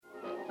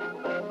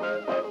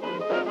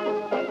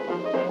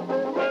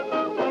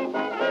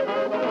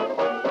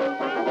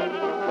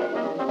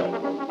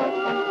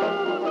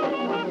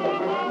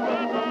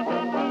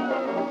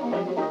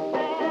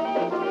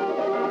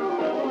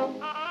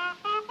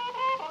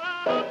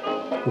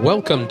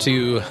Welcome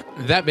to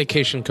That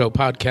Vacation Co.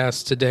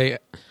 podcast. Today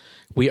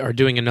we are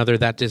doing another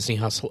That Disney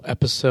Hustle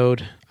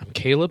episode. I'm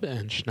Caleb,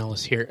 and Chanel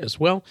is here as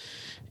well.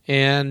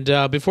 And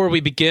before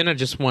we begin, I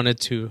just wanted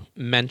to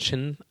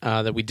mention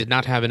that we did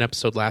not have an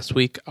episode last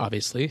week,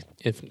 obviously,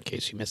 in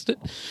case you missed it.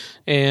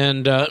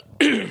 And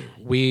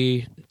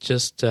we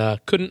just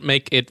couldn't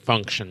make it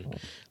function.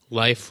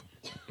 Life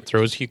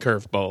throws you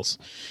curveballs.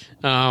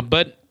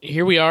 But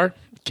here we are,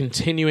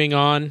 continuing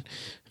on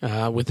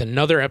with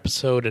another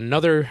episode,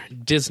 another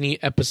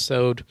Disney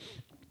episode.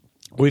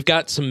 We've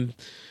got some,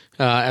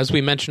 as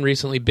we mentioned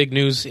recently, big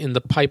news in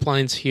the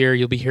pipelines here.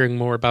 You'll be hearing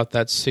more about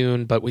that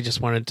soon, but we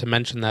just wanted to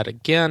mention that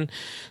again,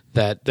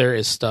 that there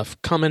is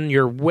stuff coming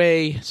your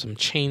way, some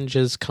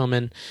changes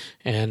coming,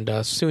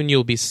 and soon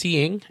you'll be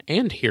seeing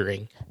and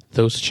hearing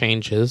those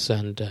changes,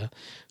 and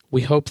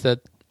we hope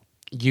that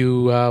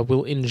you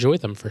will enjoy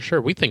them for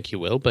sure. We think you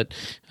will, but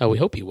we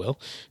hope you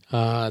will.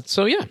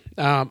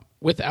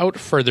 Without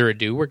further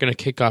ado, we're going to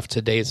kick off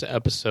today's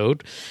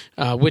episode,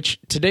 which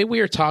today we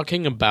are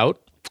talking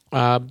about,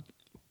 I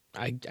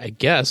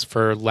guess,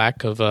 for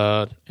lack of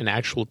an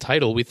actual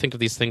title, we think of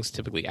these things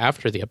typically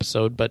after the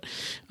episode, but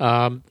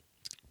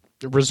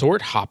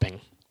resort hopping.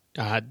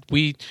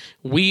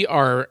 We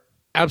are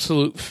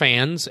absolute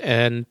fans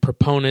and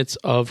proponents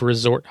of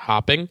resort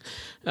hopping,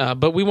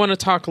 but we want to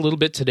talk a little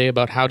bit today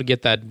about how to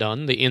get that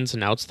done, the ins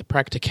and outs, the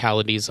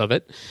practicalities of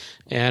it,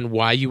 and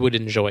why you would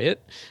enjoy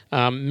it.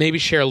 Maybe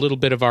share a little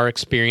bit of our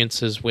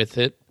experiences with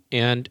it,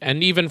 and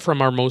even from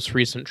our most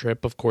recent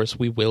trip, of course,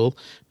 we will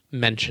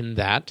mention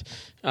that.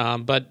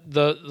 But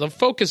the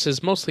focus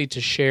is mostly to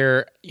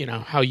share,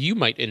 how you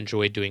might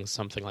enjoy doing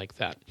something like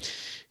that.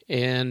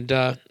 And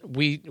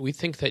we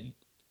think that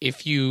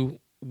if you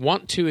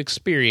want to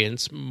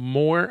experience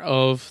more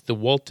of the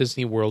Walt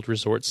Disney World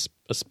resorts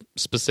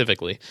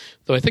specifically,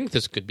 though I think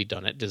this could be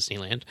done at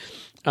Disneyland,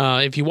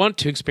 if you want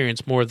to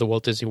experience more of the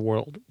Walt Disney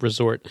World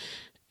resort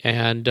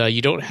and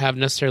you don't have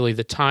necessarily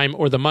the time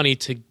or the money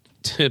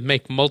to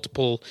make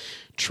multiple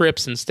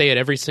trips and stay at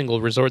every single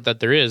resort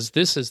that there is,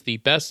 this is the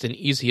best and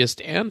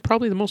easiest and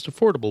probably the most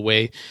affordable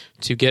way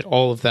to get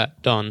all of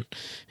that done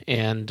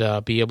and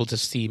be able to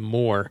see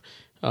more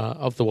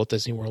of the Walt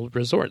Disney World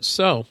resort.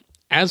 So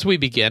as we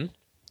begin,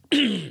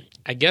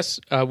 I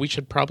guess we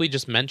should probably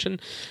just mention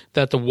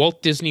that the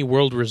Walt Disney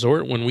World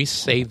Resort, when we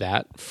say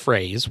that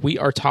phrase, we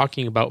are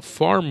talking about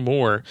far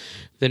more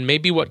than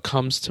maybe what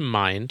comes to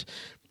mind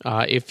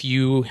if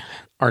you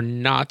are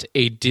not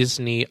a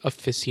Disney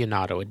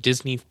aficionado, a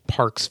Disney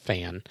parks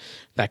fan,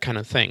 that kind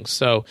of thing.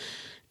 So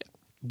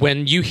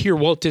when you hear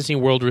Walt Disney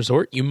World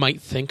Resort, you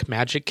might think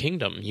Magic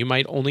Kingdom. You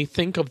might only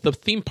think of the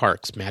theme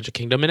parks, Magic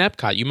Kingdom and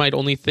Epcot. You might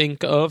only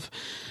think of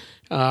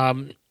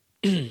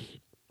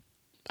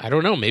I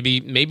don't know,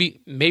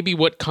 maybe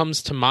what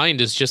comes to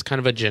mind is just kind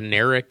of a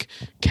generic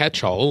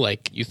catch-all,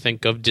 like you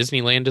think of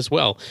Disneyland as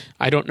well.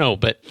 I don't know,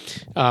 but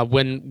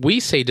when we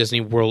say Disney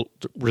World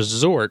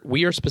Resort,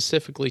 we are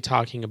specifically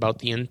talking about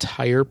the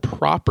entire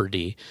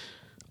property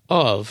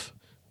of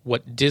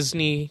what the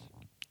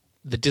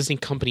Disney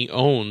company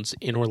owns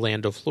in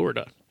Orlando,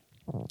 Florida.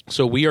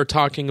 So we are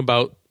talking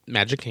about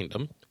Magic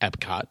Kingdom,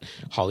 Epcot,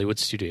 Hollywood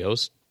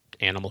Studios,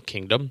 Animal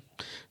Kingdom,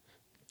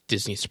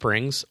 Disney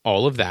Springs,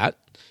 all of that.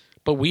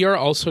 But we are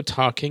also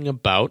talking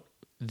about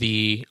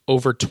the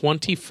over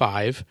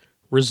 25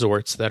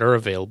 resorts that are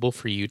available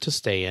for you to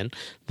stay in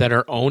that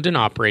are owned and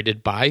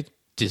operated by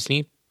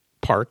Disney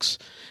parks.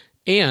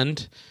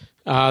 And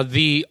I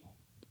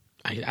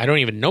don't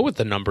even know what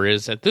the number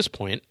is at this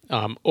point,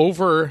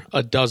 over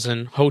a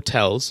dozen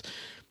hotels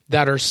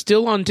that are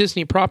still on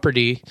Disney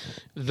property,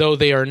 though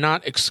they are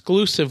not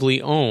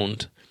exclusively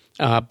owned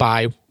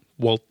by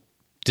Walt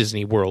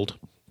Disney World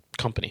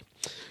Company.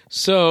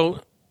 So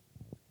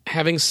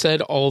having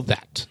said all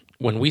that,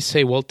 when we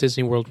say Walt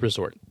Disney World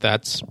Resort,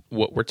 that's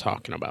what we're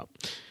talking about.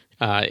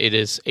 It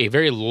is a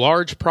very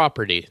large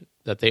property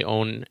that they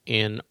own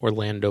in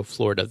Orlando,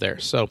 Florida there.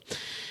 So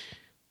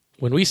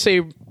when we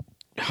say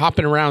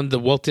hopping around the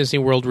Walt Disney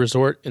World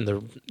Resort and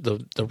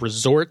the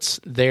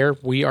resorts there,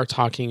 we are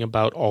talking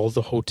about all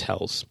the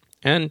hotels.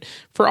 And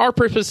for our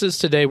purposes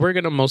today, we're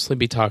going to mostly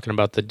be talking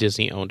about the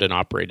Disney-owned and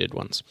operated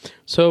ones.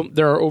 So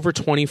there are over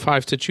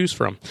 25 to choose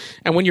from.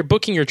 And when you're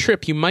booking your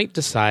trip, you might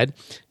decide,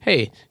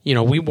 hey,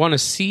 we want to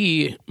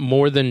see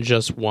more than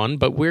just one,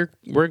 but we're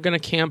going to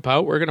camp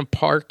out. We're going to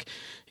park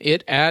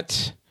it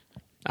at,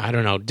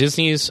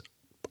 Disney's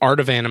Art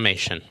of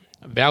Animation,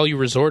 a value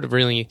resort, a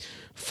really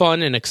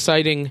fun and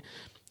exciting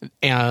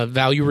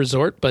value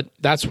resort, but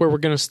that's where we're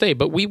going to stay.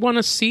 But we want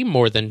to see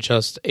more than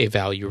just a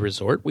value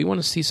resort. We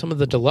want to see some of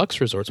the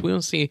deluxe resorts. We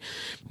want to see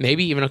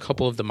maybe even a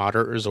couple of the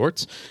moderate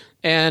resorts.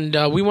 And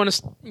we want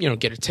to,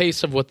 get a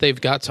taste of what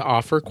they've got to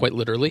offer, quite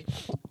literally.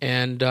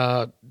 And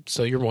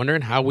so you're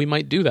wondering how we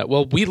might do that.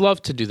 Well, we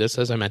love to do this.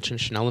 As I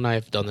mentioned, Chanel and I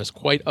have done this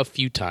quite a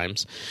few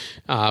times.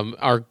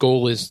 Our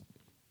goal is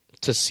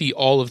to see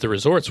all of the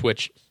resorts,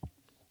 which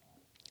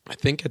I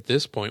think at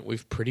this point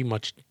we've pretty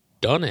much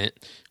done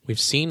it. We've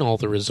seen all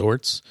the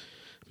resorts.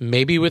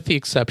 maybe with the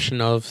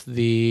exception of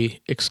the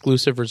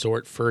exclusive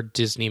resort for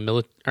Disney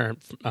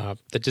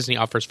that Disney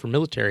offers for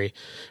military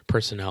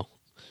personnel.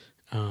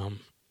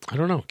 I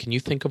don't know. Can you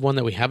think of one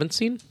that we haven't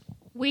seen?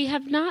 We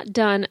have not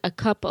done a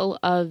couple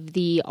of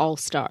the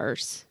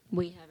All-Stars.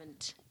 We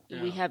haven't.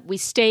 No. We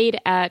stayed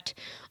at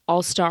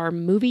All-Star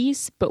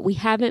Movies, but we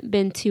haven't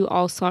been to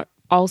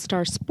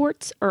All-Star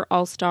Sports or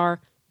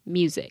All-Star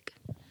Music.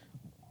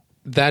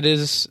 That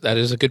is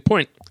a good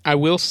point. I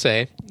will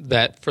say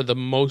that for the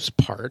most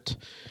part,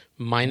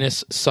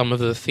 minus some of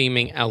the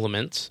theming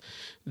elements,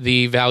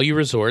 the value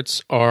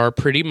resorts are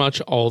pretty much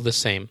all the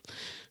same.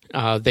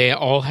 They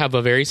all have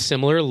a very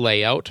similar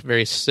layout,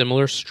 very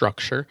similar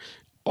structure,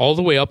 all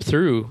the way up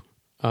through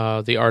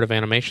the Art of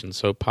Animation.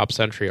 So Pop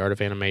Century, Art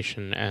of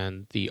Animation,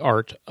 and the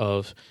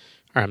All-Star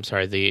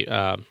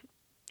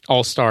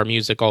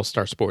Music,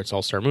 All-Star Sports,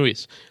 All-Star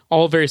Movies.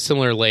 All very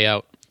similar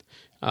layout,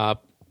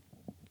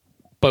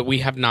 but we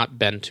have not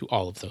been to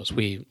all of those.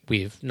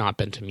 We've not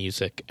been to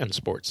music and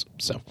sports.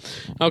 So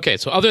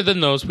other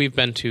than those, we've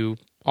been to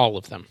all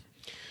of them.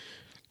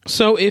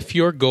 So if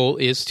your goal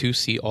is to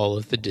see all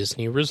of the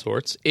Disney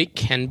resorts, it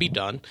can be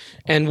done.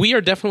 And we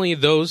are definitely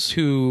those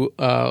who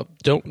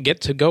don't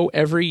get to go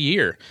every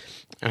year.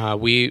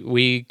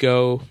 We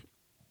go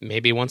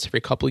maybe once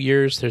every couple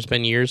years. There's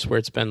been years where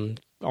it's been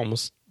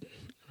almost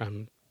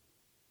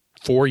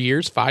 4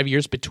 years, 5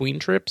 years between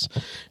trips,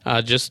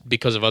 just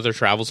because of other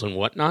travels and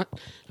whatnot.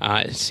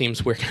 It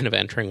seems we're kind of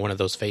entering one of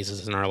those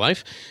phases in our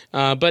life.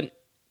 But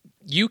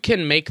you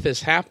can make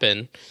this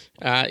happen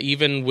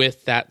even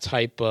with that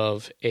type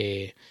of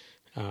that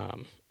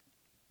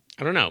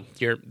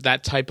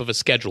type of a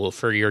schedule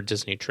for your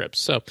Disney trips.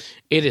 So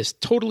it is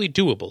totally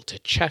doable to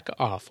check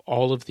off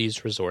all of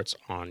these resorts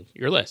on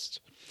your list.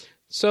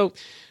 So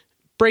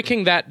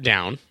breaking that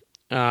down,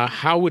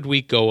 how would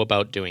we go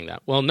about doing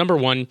that? Well, number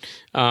one,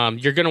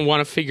 you're going to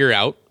want to figure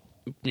out,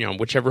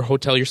 whichever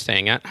hotel you're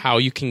staying at, how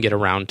you can get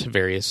around to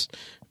various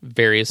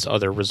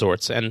other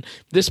resorts. And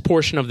this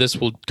portion of this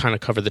will kind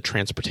of cover the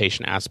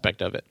transportation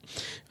aspect of it.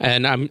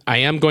 And I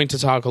am going to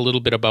talk a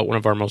little bit about one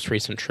of our most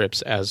recent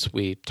trips as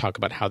we talk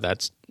about how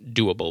that's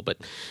doable. But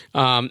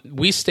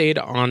we stayed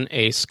on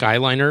a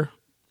Skyliner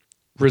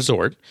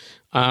resort.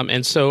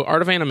 And so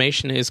Art of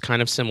Animation is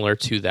kind of similar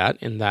to that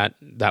in that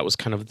was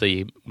kind of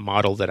the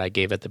model that I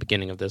gave at the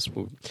beginning of this.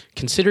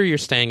 Consider you're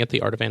staying at the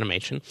Art of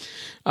Animation.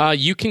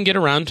 You can get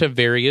around to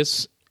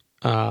various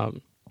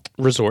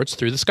resorts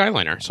through the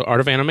Skyliner. So Art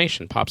of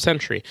Animation, Pop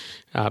Century,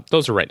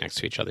 those are right next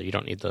to each other. You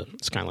don't need the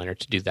Skyliner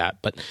to do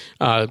that. But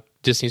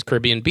Disney's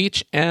Caribbean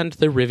Beach and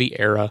the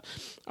Riviera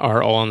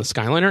are all on the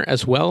Skyliner,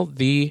 as well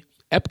the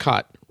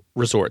Epcot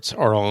resorts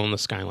are all on the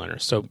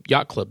Skyliner. So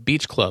Yacht Club,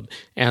 Beach Club,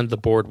 and the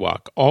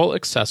Boardwalk, all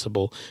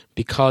accessible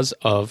because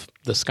of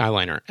the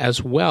Skyliner,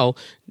 as well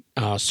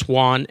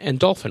Swan and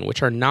Dolphin,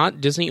 which are not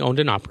Disney owned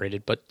and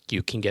operated, but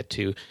you can get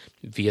to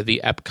via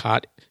the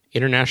Epcot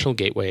International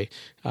Gateway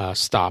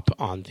stop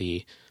on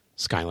the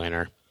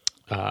Skyliner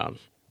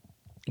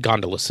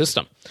gondola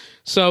system.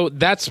 So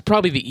that's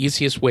probably the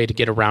easiest way to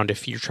get around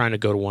if you're trying to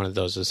go to one of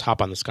those, is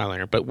hop on the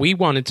Skyliner. But we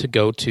wanted to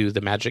go to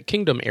the Magic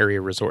Kingdom area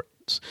resorts.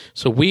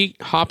 So we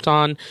hopped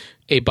on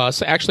a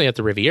bus, actually at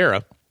the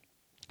Riviera,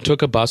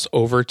 took a bus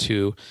over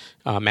to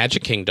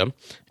Magic Kingdom.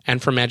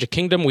 And from Magic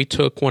Kingdom, we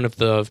took one of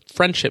the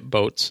friendship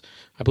boats,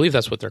 I believe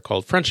that's what they're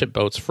called, friendship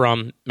boats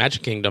from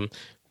Magic Kingdom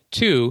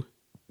to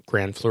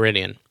Grand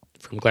Floridian.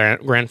 From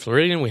Grand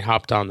Floridian, we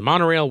hopped on the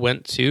monorail,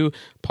 went to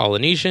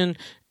Polynesian,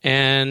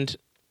 and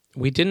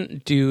we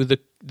didn't do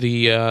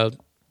the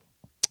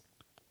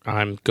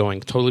I'm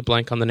going totally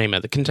blank on the name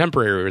of the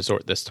Contemporary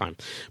Resort this time,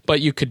 but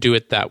you could do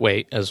it that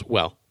way as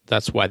well.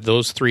 That's why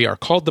those three are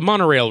called the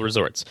monorail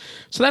resorts.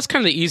 So that's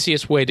kind of the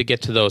easiest way to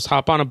get to those.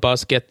 Hop on a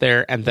bus, get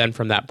there, and then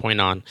from that point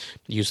on,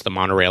 use the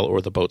monorail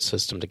or the boat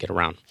system to get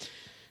around.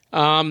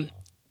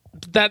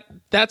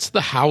 That's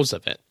the hows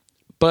of it.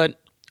 But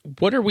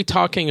what are we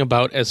talking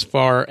about as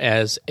far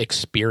as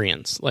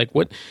experience? Like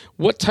what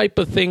type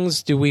of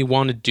things do we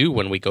want to do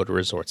when we go to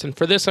resorts? And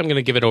for this, I'm going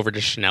to give it over to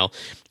Chanel,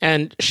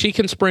 and she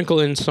can sprinkle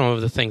in some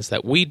of the things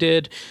that we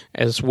did,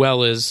 as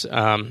well as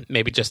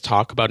maybe just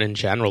talk about in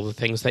general the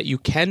things that you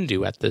can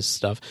do at this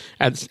stuff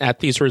at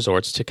these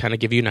resorts to kind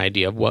of give you an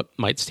idea of what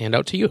might stand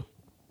out to you.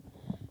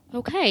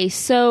 Okay,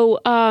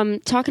 so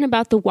talking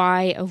about the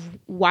why of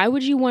why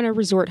would you want to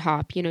resort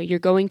hop? You're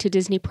going to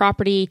Disney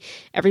property.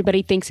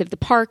 Everybody thinks of the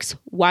parks.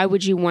 Why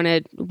would you want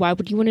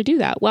to do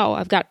that? Well,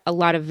 I've got a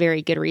lot of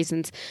very good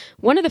reasons.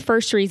 One of the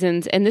first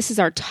reasons, and this is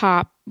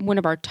one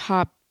of our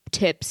top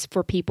tips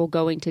for people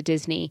going to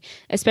Disney,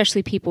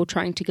 especially people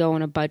trying to go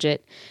on a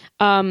budget.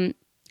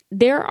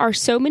 There are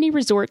so many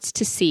resorts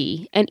to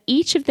see, and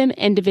each of them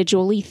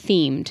individually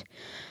themed.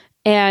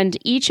 And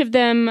each of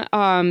them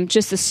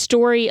just a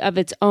story of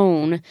its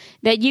own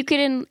that you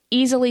can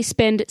easily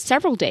spend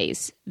several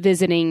days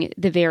visiting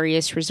the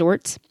various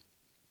resorts.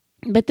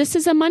 But this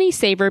is a money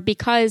saver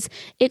because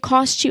it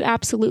costs you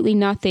absolutely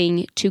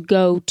nothing to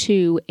go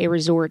to a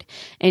resort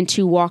and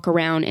to walk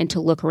around and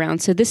to look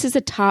around. So this is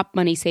a top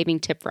money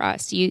saving tip for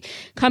us. You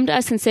come to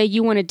us and say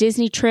you want a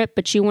Disney trip,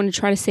 but you want to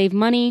try to save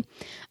money.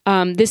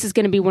 This is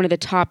going to be one of the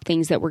top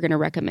things that we're going to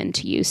recommend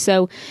to you.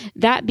 So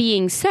that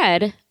being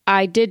said,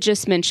 I did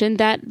just mention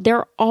that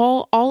they're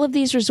all of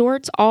these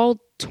resorts, all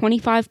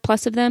 25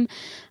 plus of them,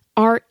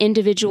 are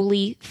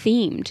individually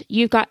themed.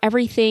 You've got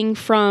everything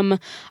from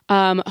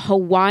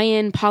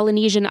Hawaiian,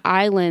 Polynesian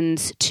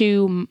islands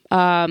to,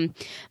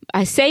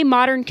 I say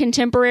modern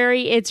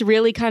contemporary. It's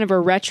really kind of a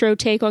retro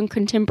take on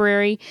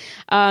contemporary.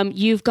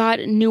 You've got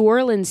New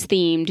Orleans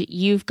themed.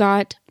 You've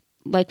got,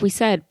 like we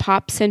said,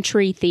 pop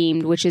century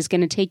themed, which is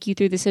going to take you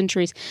through the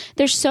centuries.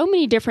 There's so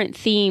many different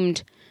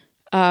themed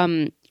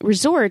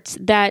resorts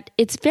that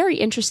it's very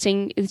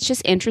interesting. It's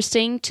just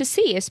interesting to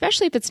see,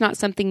 especially if it's not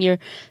something you're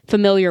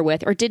familiar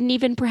with or didn't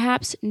even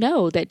perhaps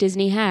know that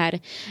Disney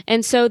had.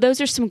 And so those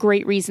are some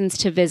great reasons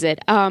to visit.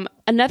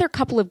 Another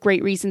couple of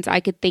great reasons I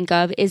could think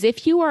of is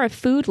if you are a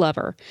food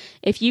lover,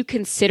 if you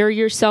consider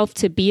yourself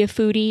to be a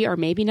foodie, or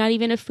maybe not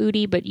even a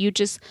foodie, but you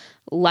just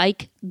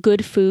like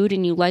good food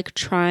and you like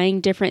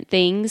trying different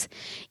things,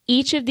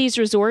 each of these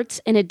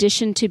resorts, in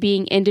addition to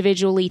being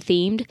individually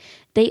themed,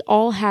 they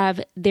all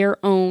have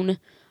their own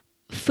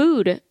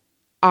food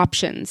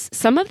options.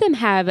 Some of them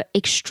have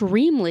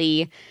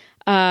extremely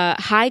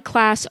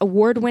high-class,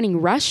 award-winning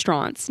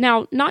restaurants.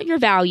 Now, not your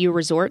value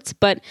resorts,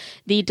 but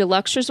the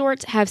deluxe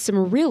resorts have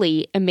some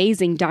really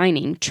amazing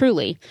dining,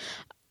 truly.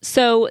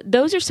 So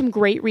those are some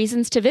great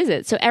reasons to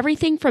visit. So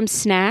everything from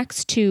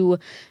snacks to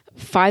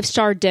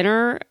five-star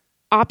dinner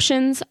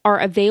options are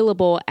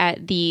available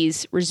at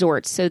these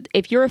resorts. So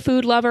if you're a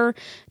food lover,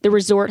 the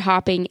resort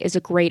hopping is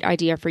a great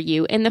idea for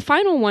you. And the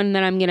final one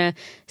that I'm going to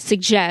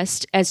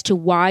suggest as to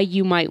why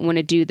you might want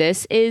to do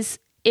this is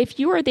if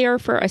you are there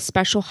for a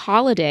special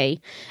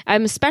holiday.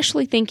 I'm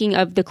especially thinking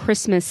of the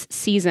Christmas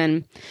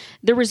season.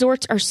 The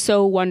resorts are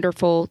so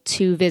wonderful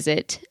to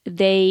visit.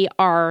 They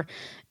are,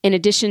 in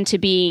addition to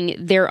being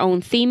their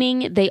own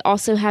theming, they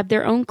also have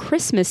their own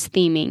Christmas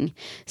theming.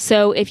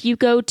 So if you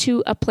go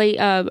to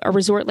a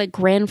resort like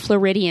Grand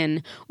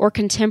Floridian or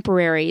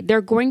Contemporary,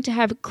 they're going to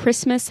have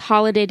Christmas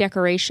holiday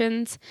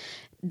decorations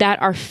that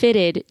are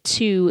fitted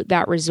to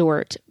that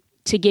resort.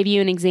 To give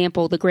you an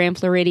example, the Grand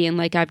Floridian,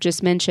 like I've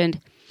just mentioned,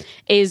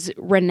 is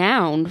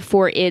renowned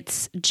for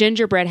its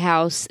gingerbread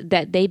house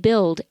that they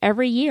build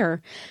every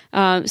year.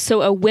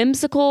 So a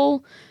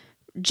whimsical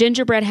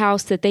gingerbread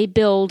house that they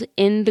build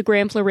in the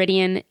Grand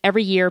Floridian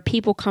every year.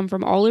 People come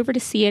from all over to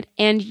see it,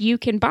 and you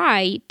can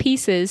buy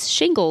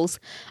shingles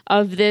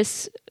of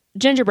this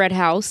gingerbread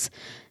house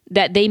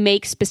that they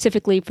make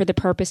specifically for the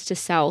purpose to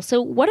sell. So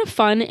what a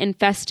fun and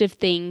festive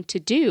thing to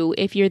do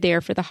if you're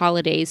there for the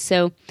holidays.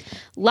 So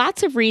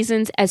lots of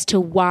reasons as to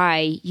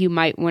why you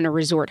might want to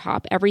resort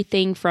hop.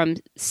 Everything from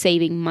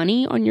saving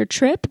money on your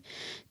trip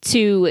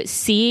to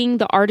seeing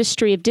the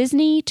artistry of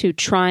Disney to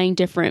trying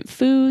different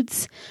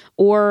foods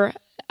or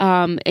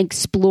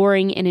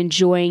exploring and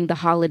enjoying the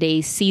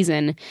holiday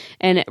season.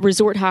 And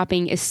resort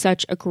hopping is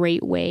such a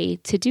great way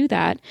to do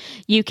that.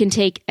 You can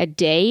take a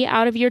day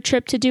out of your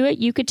trip to do it.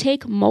 You could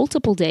take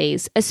multiple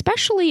days,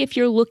 especially if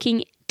you're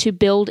looking to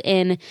build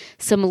in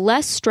some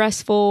less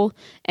stressful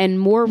and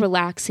more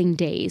relaxing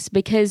days,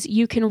 because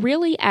you can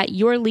really, at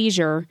your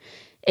leisure,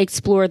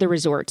 explore the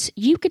resorts.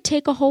 You could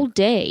take a whole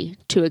day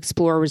to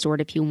explore a resort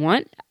if you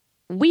want.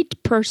 We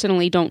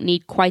personally don't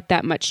need quite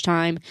that much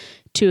time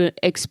to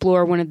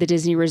explore one of the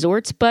Disney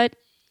resorts, but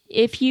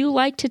if you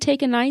like to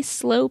take a nice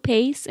slow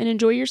pace and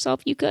enjoy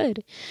yourself, you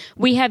could.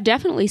 We have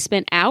definitely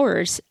spent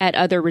hours at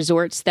other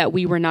resorts that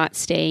we were not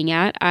staying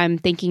at. I'm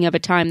thinking of a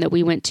time that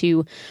we went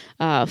to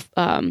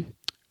the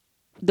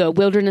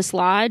Wilderness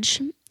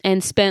Lodge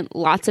and spent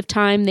lots of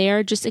time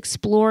there just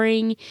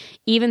exploring,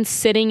 even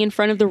sitting in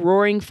front of the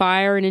roaring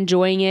fire and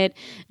enjoying it,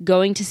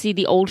 going to see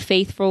the Old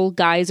Faithful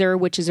geyser,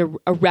 which is a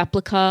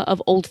replica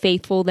of Old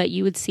Faithful that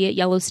you would see at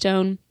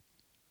Yellowstone,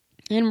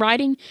 and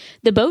riding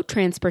the boat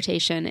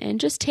transportation and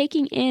just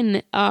taking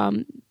in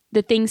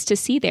the things to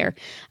see there.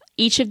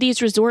 Each of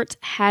these resorts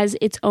has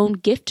its own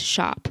gift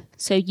shop,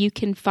 so you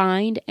can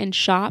find and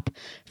shop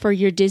for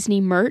your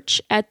Disney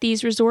merch at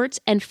these resorts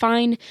and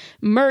find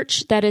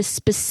merch that is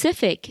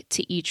specific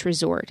to each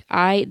resort.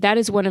 That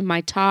is one of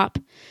my top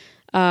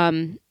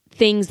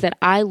things that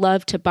I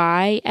love to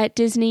buy at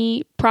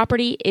Disney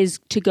property is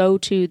to go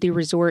to the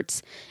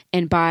resorts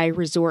and buy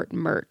resort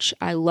merch.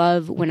 I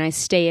love when I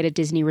stay at a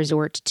Disney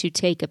resort to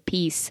take a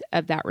piece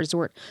of that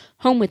resort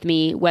home with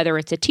me, whether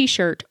it's a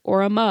t-shirt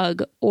or a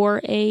mug or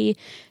a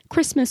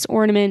Christmas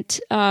ornament,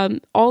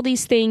 all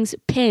these things,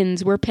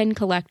 pins, we're pin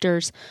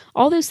collectors,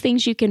 all those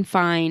things you can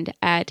find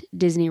at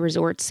Disney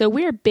resorts. So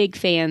we're big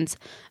fans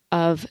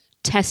of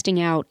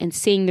testing out and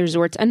seeing the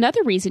resorts.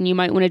 Another reason you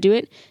might want to do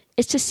it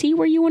is to see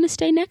where you want to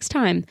stay next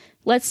time.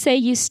 Let's say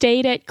you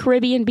stayed at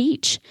Caribbean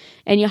Beach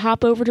and you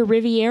hop over to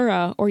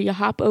Riviera or you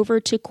hop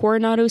over to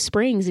Coronado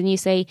Springs and you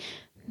say,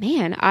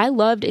 man, I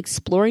loved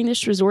exploring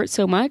this resort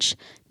so much.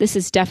 This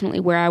is definitely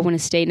where I want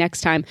to stay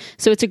next time.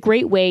 So it's a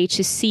great way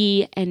to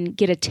see and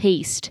get a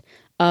taste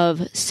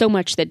of so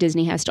much that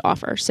Disney has to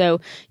offer.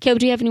 So, Caleb,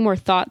 do you have any more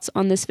thoughts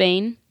on this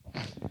vein?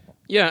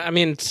 Yeah, I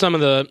mean, some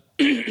of the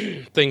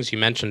things you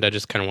mentioned, I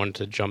just kind of wanted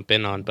to jump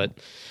in on. But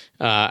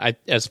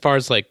as far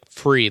as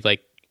free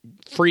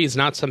is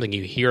not something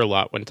you hear a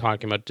lot when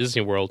talking about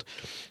Disney World.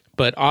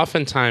 But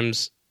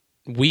oftentimes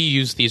we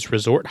use these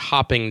resort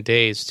hopping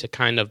days to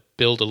kind of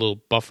build a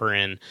little buffer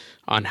in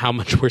on how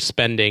much we're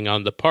spending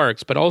on the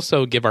parks, but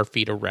also give our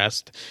feet a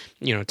rest,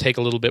 take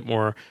a little bit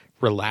more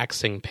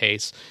relaxing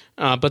pace.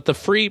 But the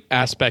free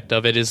aspect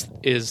of it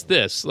is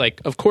this.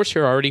 Of course,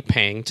 you're already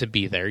paying to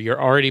be there.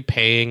 You're already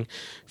paying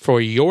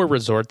for your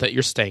resort that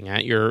you're staying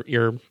at,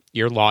 your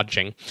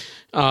lodging.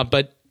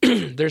 But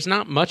there's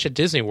not much at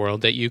Disney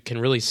World that you can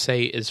really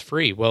say is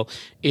free. Well,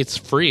 it's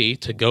free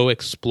to go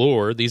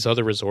explore these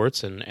other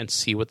resorts and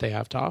see what they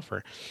have to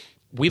offer.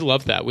 We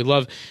love that. We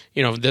love,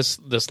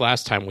 this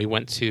last time we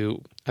went to,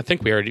 I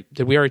think we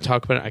already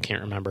talk about it? I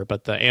can't remember,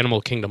 but the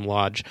Animal Kingdom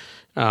Lodge.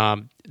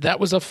 That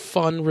was a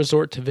fun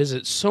resort to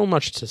visit. So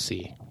much to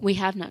see. We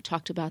have not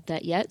talked about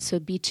that yet, so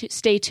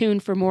stay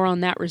tuned for more on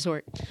that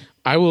resort.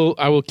 I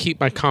will keep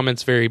my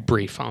comments very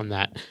brief on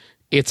that.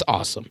 It's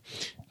awesome.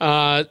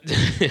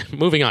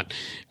 Moving on.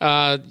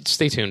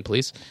 Stay tuned,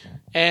 please.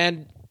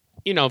 And,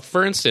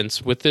 for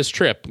instance, with this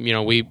trip,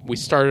 we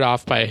started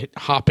off by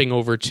hopping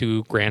over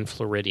to Grand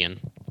Floridian.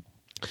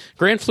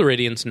 Grand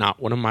Floridian's not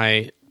one of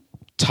my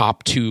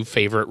top 2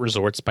 favorite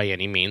resorts by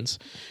any means,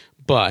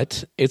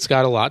 but it's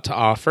got a lot to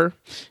offer.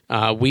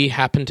 We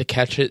happened to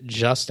catch it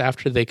just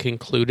after they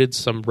concluded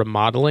some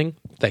remodeling,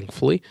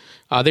 thankfully.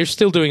 They're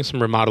still doing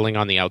some remodeling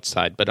on the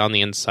outside, but on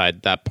the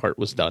inside, that part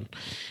was done.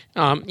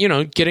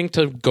 Getting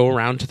to go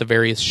around to the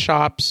various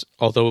shops,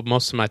 although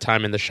most of my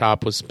time in the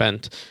shop was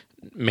spent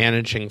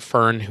managing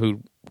Fern,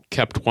 who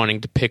kept wanting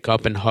to pick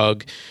up and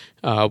hug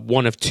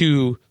one of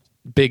 2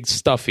 big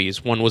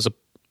stuffies. One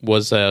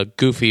was a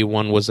Goofy,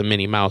 one was a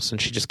Minnie Mouse,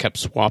 and she just kept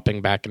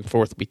swapping back and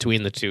forth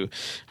between the 2.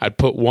 I'd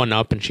put one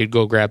up and she'd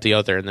go grab the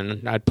other, and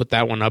then I'd put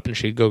that one up and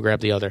she'd go grab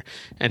the other.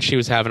 And she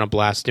was having a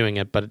blast doing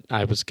it, but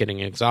I was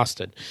getting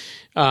exhausted.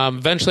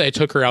 Eventually I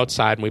took her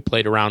outside and we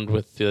played around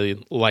with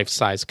the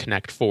life-size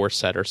Connect 4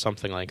 set or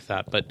something like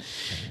that. But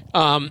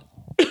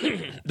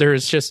there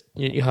is just,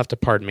 you'll have to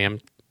pardon me,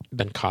 I've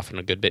been coughing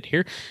a good bit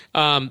here.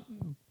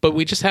 But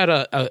we just had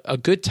a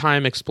good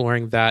time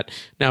exploring that.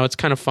 Now it's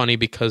kind of funny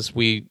because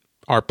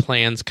our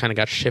plans kind of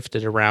got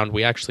shifted around.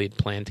 We actually had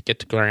planned to get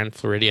to Grand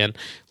Floridian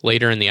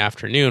later in the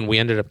afternoon. We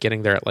ended up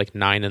getting there at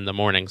 9 in the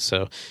morning.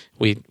 So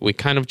we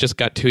kind of just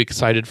got too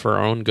excited for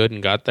our own good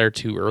and got there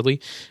too early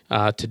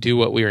to do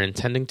what we were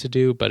intending to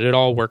do. But it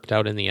all worked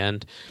out in the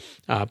end.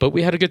 But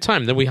we had a good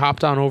time. Then we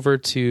hopped on over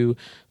to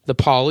the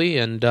Poly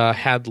and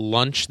had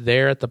lunch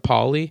there at the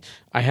Poly.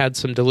 I had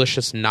some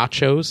delicious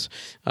nachos,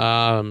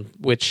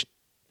 which,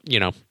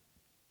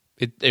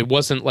 It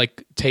wasn't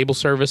like table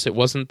service. It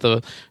wasn't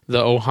the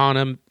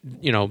Ohana,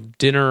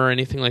 dinner or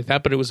anything like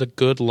that, but it was a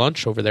good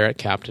lunch over there at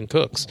Captain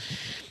Cook's.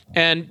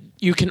 And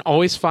you can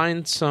always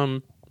find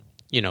some,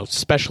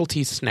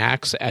 specialty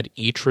snacks at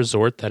each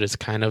resort that is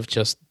kind of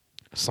just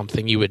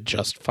something you would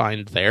just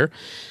find there.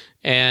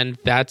 And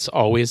that's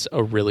always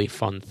a really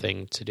fun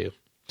thing to do.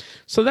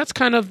 So that's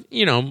kind of,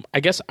 I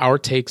guess our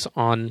takes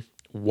on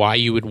why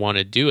you would want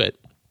to do it.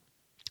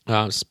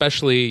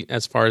 Especially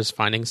as far as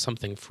finding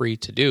something free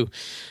to do.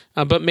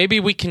 But maybe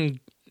we can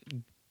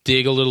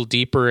dig a little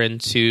deeper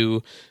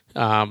into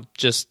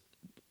just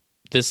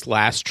this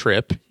last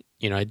trip.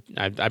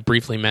 I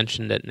briefly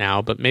mentioned it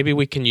now, but maybe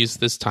we can use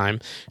this time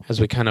as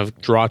we kind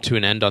of draw to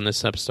an end on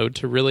this episode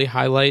to really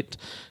highlight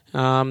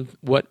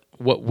what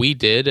we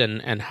did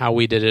and how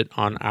we did it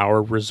on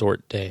our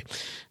resort day.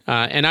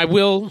 And I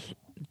will,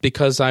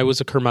 because I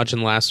was a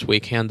curmudgeon last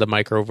week, hand the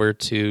mic over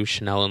to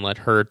Chanel and let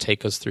her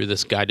take us through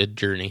this guided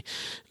journey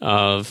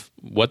of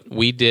what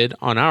we did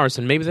on ours.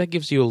 And maybe that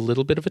gives you a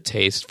little bit of a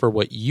taste for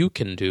what you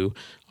can do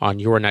on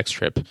your next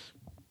trip.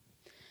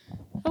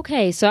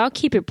 Okay, so I'll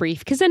keep it brief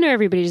because I know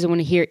everybody doesn't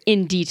want to hear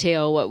in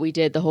detail what we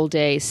did the whole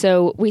day.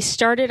 So we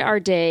started our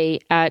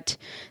day at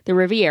the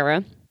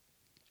Riviera.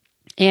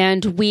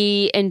 And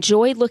we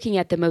enjoyed looking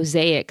at the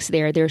mosaics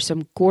there. There's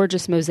some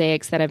gorgeous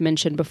mosaics that I've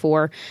mentioned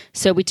before.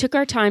 So we took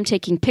our time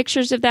taking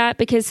pictures of that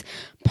because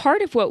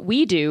part of what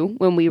we do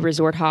when we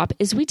resort hop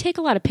is we take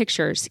a lot of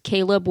pictures.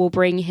 Caleb will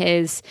bring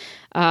his,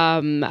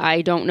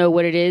 I don't know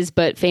what it is,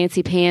 but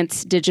fancy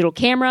pants digital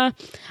camera.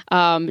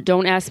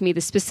 Don't ask me the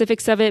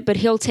specifics of it, but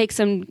he'll take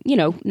some,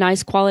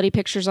 nice quality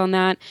pictures on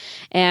that.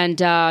 And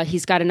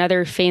he's got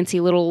another fancy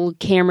little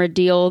camera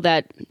deal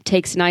that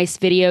takes nice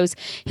videos.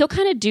 He'll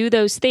kind of do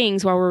those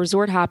things while we're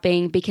resort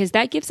hopping because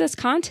that gives us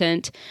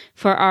content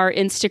for our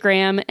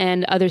Instagram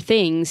and other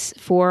things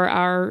for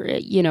our,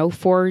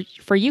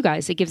 for you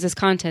guys. It gives us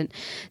content.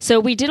 So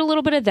we did a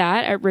little bit of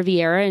that at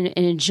Riviera and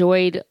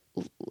enjoyed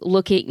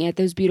looking at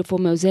those beautiful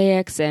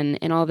mosaics and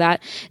all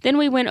that. Then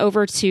we went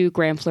over to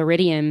Grand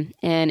Floridian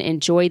and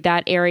enjoyed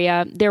that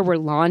area. There were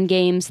lawn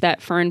games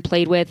that Fern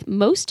played with.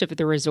 Most of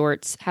the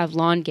resorts have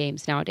lawn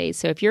games nowadays.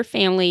 So if your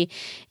family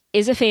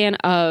is a fan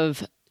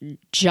of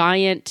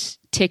giant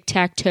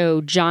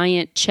tic-tac-toe,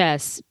 giant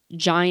chess,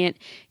 giant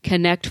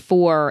Connect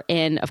Four,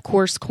 and of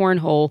course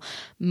cornhole,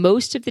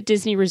 most of the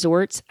Disney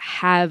resorts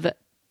have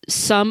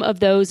some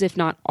of those, if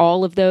not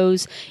all of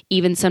those,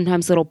 even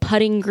sometimes little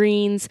putting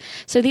greens.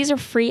 So these are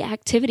free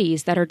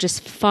activities that are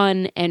just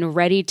fun and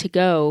ready to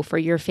go for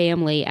your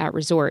family at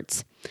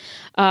resorts.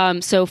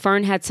 So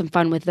Fern had some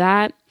fun with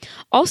that.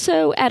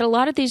 Also, at a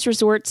lot of these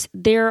resorts,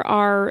 there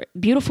are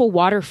beautiful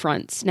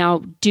waterfronts.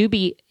 Now, do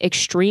be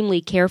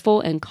extremely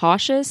careful and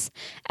cautious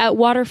at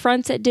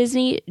waterfronts at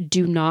Disney.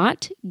 Do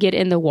not get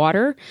in the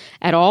water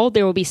at all.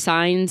 There will be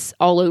signs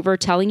all over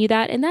telling you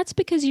that, and that's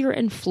because you're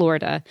in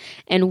Florida,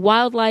 and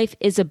wildlife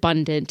is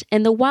abundant,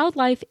 and the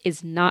wildlife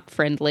is not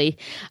friendly.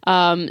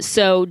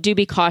 So do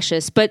be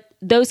cautious, but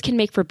those can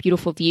make for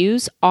beautiful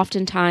views.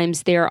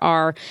 Oftentimes, there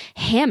are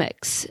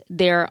hammocks.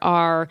 There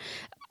are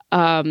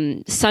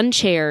sun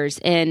chairs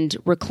and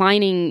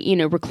reclining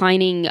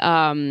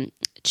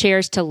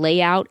chairs to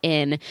lay out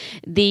in.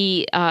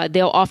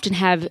 They'll often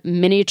have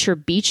miniature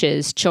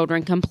beaches.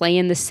 Children can play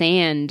in the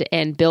sand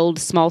and build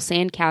small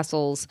sand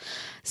castles.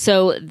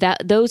 So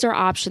those are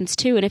options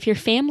too. And if your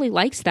family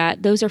likes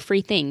that, those are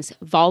free things.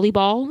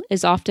 Volleyball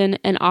is often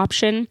an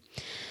option.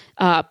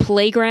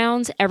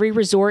 Playgrounds. Every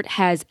resort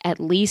has at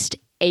least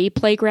a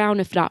playground,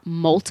 if not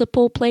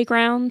multiple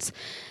playgrounds.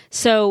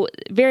 So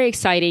very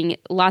exciting,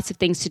 lots of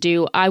things to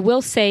do. I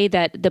will say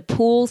that the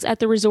pools at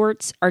the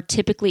resorts are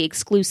typically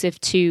exclusive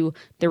to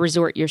the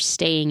resort you're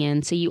staying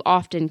in. So you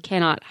often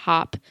cannot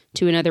hop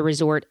to another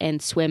resort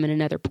and swim in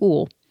another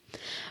pool.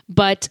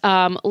 But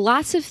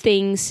lots of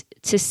things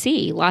to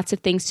see, lots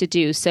of things to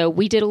do. So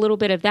we did a little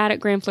bit of that at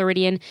Grand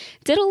Floridian,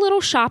 did a little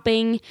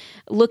shopping,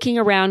 looking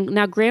around.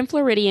 Now, Grand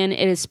Floridian,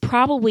 it is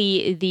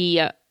probably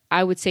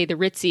I would say the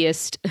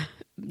ritziest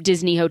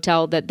Disney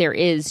hotel that there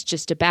is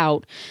just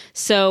about.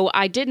 So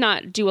I did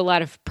not do a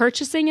lot of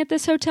purchasing at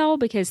this hotel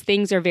because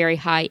things are very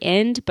high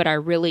end, but I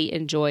really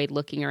enjoyed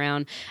looking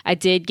around. I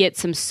did get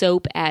some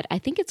soap at, I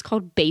think it's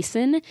called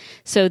Basin.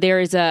 So there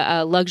is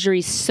a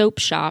luxury soap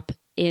shop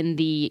in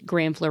the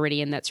Grand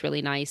Floridian that's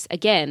really nice.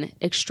 Again,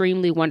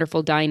 extremely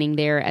wonderful dining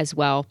there as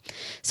well.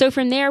 So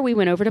from there, we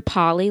went over to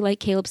Polly, like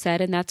Caleb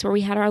said, and that's where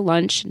we had our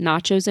lunch,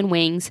 nachos and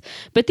wings.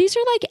 But these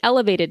are like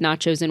elevated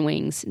nachos and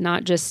wings,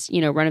 not just,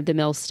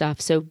 run-of-the-mill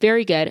stuff. So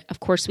very good. Of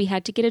course, we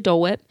had to get a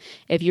Dole Whip.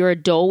 If you're a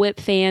Dole Whip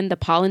fan, the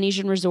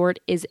Polynesian Resort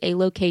is a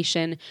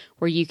location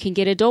where you can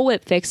get a Dole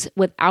Whip fix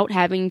without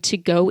having to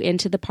go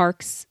into the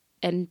parks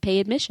and pay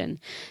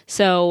admission.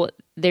 So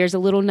there's a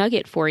little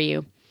nugget for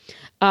you.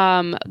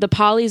 The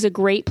Poly is a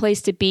great place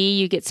to be.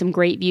 You get some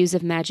great views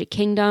of Magic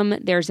Kingdom.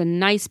 There's a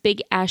nice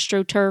big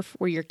AstroTurf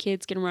where your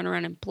kids can run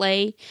around and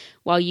play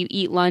while you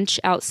eat lunch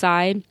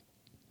outside.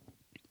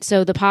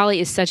 So the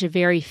Poly is such a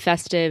very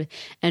festive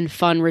and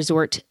fun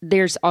resort.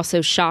 There's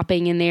also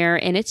shopping in there,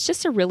 and it's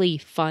just a really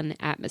fun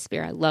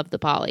atmosphere. I love the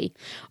Poly,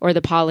 or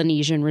the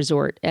Polynesian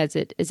Resort, as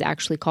it is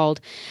actually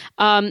called.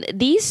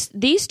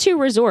 These two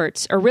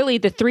resorts, or really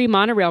the three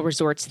monorail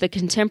resorts, the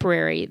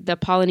Contemporary, the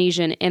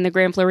Polynesian, and the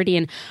Grand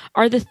Floridian,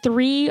 are the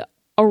three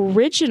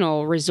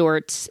original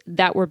resorts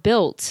that were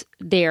built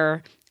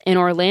there in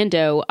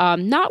Orlando.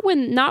 Not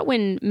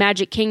when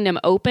Magic Kingdom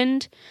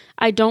opened,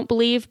 I don't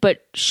believe,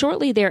 but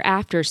shortly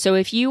thereafter. So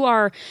if you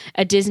are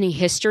a Disney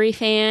history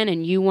fan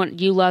and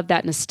you love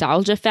that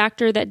nostalgia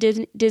factor that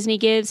Disney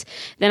gives,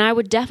 then I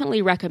would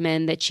definitely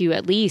recommend that you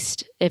at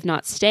least, if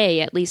not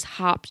stay, at least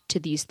hop to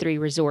these three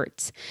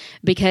resorts,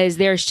 because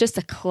there's just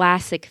a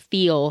classic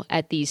feel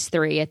at these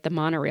three, at the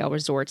monorail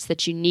resorts,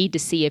 that you need to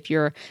see if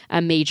you're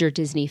a major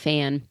Disney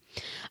fan.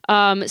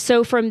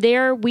 So from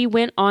there, we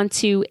went on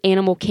to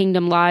Animal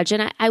Kingdom Lodge,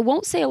 and I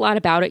won't say a lot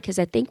about it because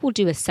I think we'll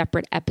do a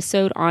separate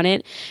episode on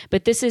it,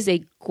 but this is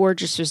a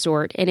gorgeous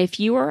resort. And if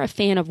you are a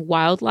fan of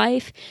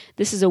wildlife,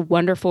 this is a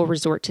wonderful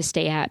resort to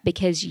stay at,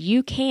 because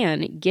you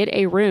can get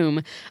a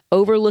room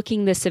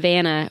overlooking the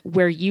savannah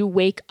where you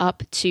wake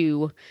up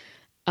to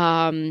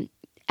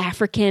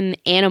African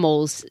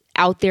animals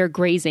out there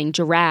grazing,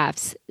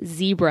 giraffes,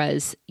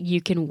 zebras.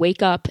 You can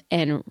wake up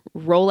and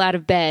roll out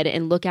of bed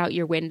and look out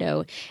your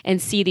window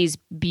and see these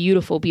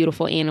beautiful,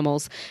 beautiful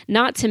animals.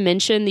 Not to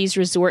mention, these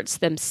resorts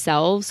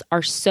themselves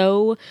are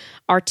so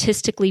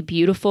artistically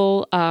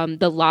beautiful.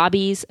 The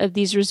lobbies of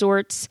these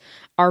resorts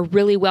are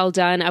really well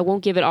done. I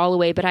won't give it all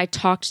away, but I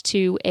talked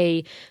to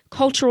a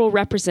cultural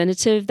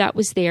representative that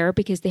was there,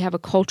 because they have a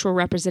cultural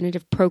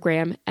representative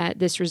program at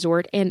this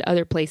resort and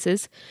other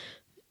places.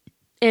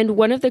 And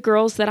one of the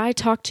girls that I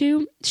talked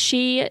to,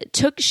 she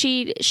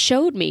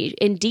showed me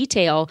in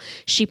detail.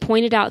 She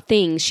pointed out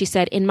things. She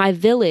said, in my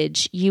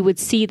village, you would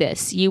see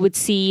this. You would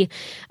see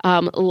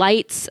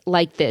lights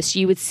like this.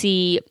 You would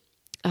see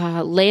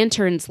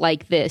lanterns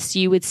like this.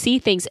 You would see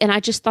things, and I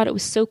just thought it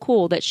was so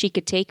cool that she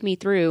could take me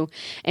through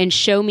and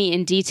show me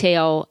in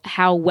detail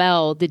how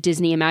well the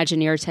Disney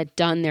Imagineers had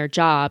done their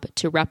job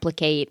to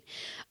replicate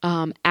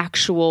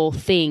actual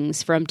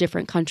things from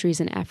different countries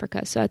in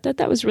Africa. So I thought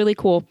that was really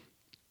cool.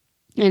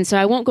 And so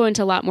I won't go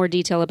into a lot more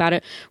detail about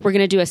it. We're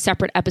going to do a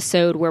separate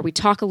episode where we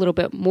talk a little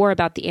bit more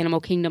about the Animal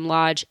Kingdom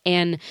Lodge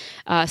and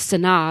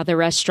Sanaa, the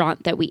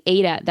restaurant that we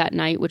ate at that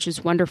night, which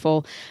was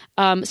wonderful.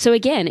 So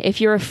again,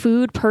 if you're a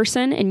food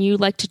person and you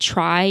like to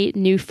try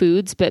new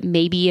foods, but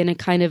maybe in a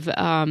kind of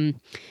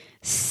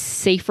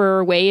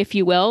safer way, if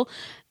you will,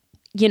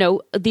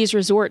 these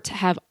resorts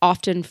have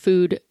often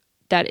food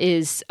that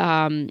is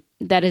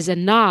a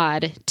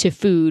nod to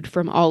food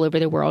from all over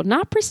the world.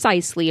 Not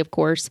precisely, of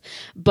course,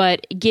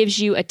 but gives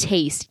you a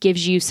taste,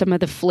 gives you some of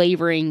the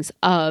flavorings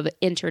of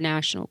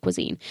international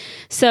cuisine.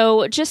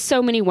 So just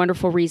so many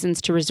wonderful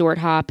reasons to resort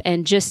hop,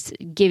 and just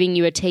giving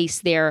you a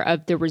taste there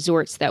of the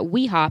resorts that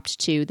we hopped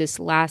to this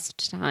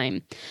last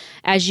time.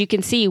 As you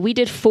can see, we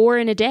did 4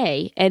 in a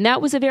day, and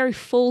that was a very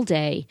full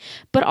day,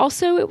 but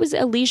also it was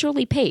a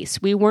leisurely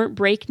pace. We weren't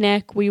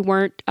breakneck. We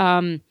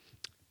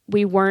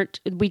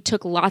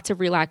took lots of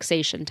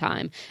relaxation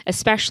time,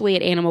 especially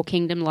at Animal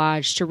Kingdom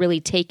Lodge, to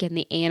really take in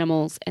the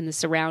animals and the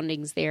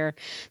surroundings there.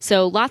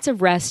 So lots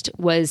of rest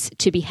was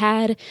to be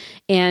had,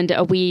 and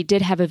we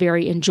did have a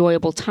very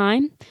enjoyable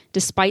time,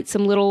 despite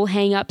some little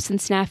hang-ups and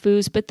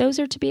snafus, but those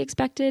are to be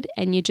expected,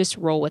 and you just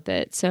roll with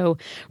it. So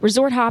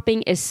resort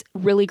hopping is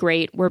really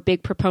great. We're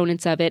big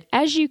proponents of it,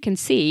 as you can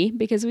see,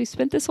 because we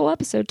spent this whole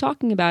episode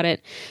talking about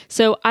it.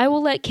 So I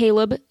will let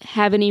Caleb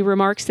have any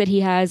remarks that he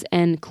has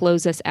and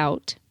close us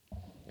out.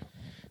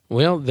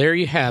 Well, there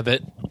you have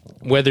it.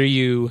 Whether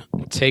you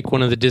take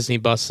one of the Disney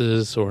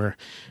buses, or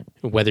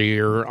whether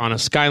you're on a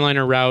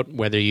Skyliner route,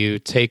 whether you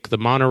take the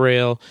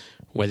monorail,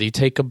 whether you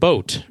take a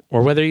boat,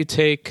 or whether you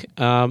take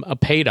a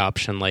paid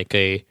option like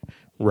a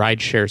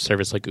rideshare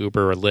service like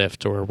Uber or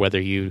Lyft, or whether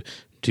you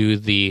do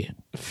the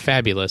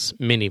fabulous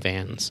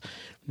minivans,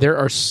 there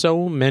are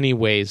so many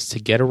ways to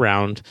get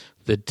around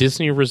the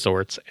Disney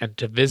resorts and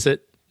to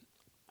visit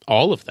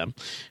all of them.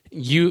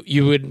 You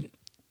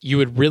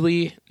would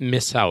really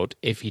miss out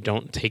if you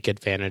don't take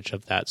advantage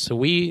of that. So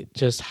we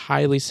just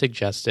highly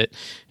suggest it.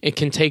 It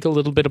can take a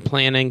little bit of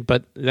planning,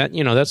 but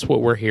that's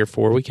what we're here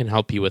for. We can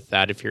help you with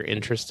that if you're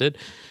interested,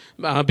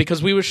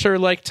 because we would sure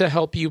like to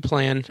help you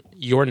plan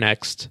your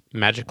next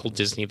magical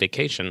Disney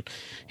vacation.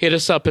 Hit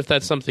us up if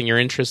that's something you're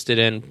interested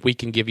in. We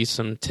can give you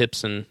some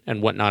tips and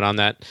whatnot on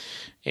that.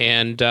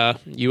 And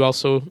you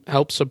also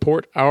help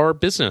support our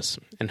business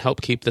and help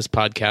keep this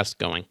podcast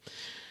going.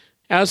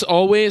 As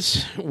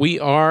always, we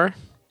are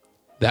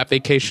That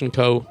Vacation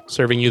Co.,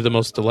 serving you the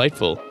most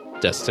delightful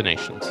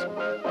destinations.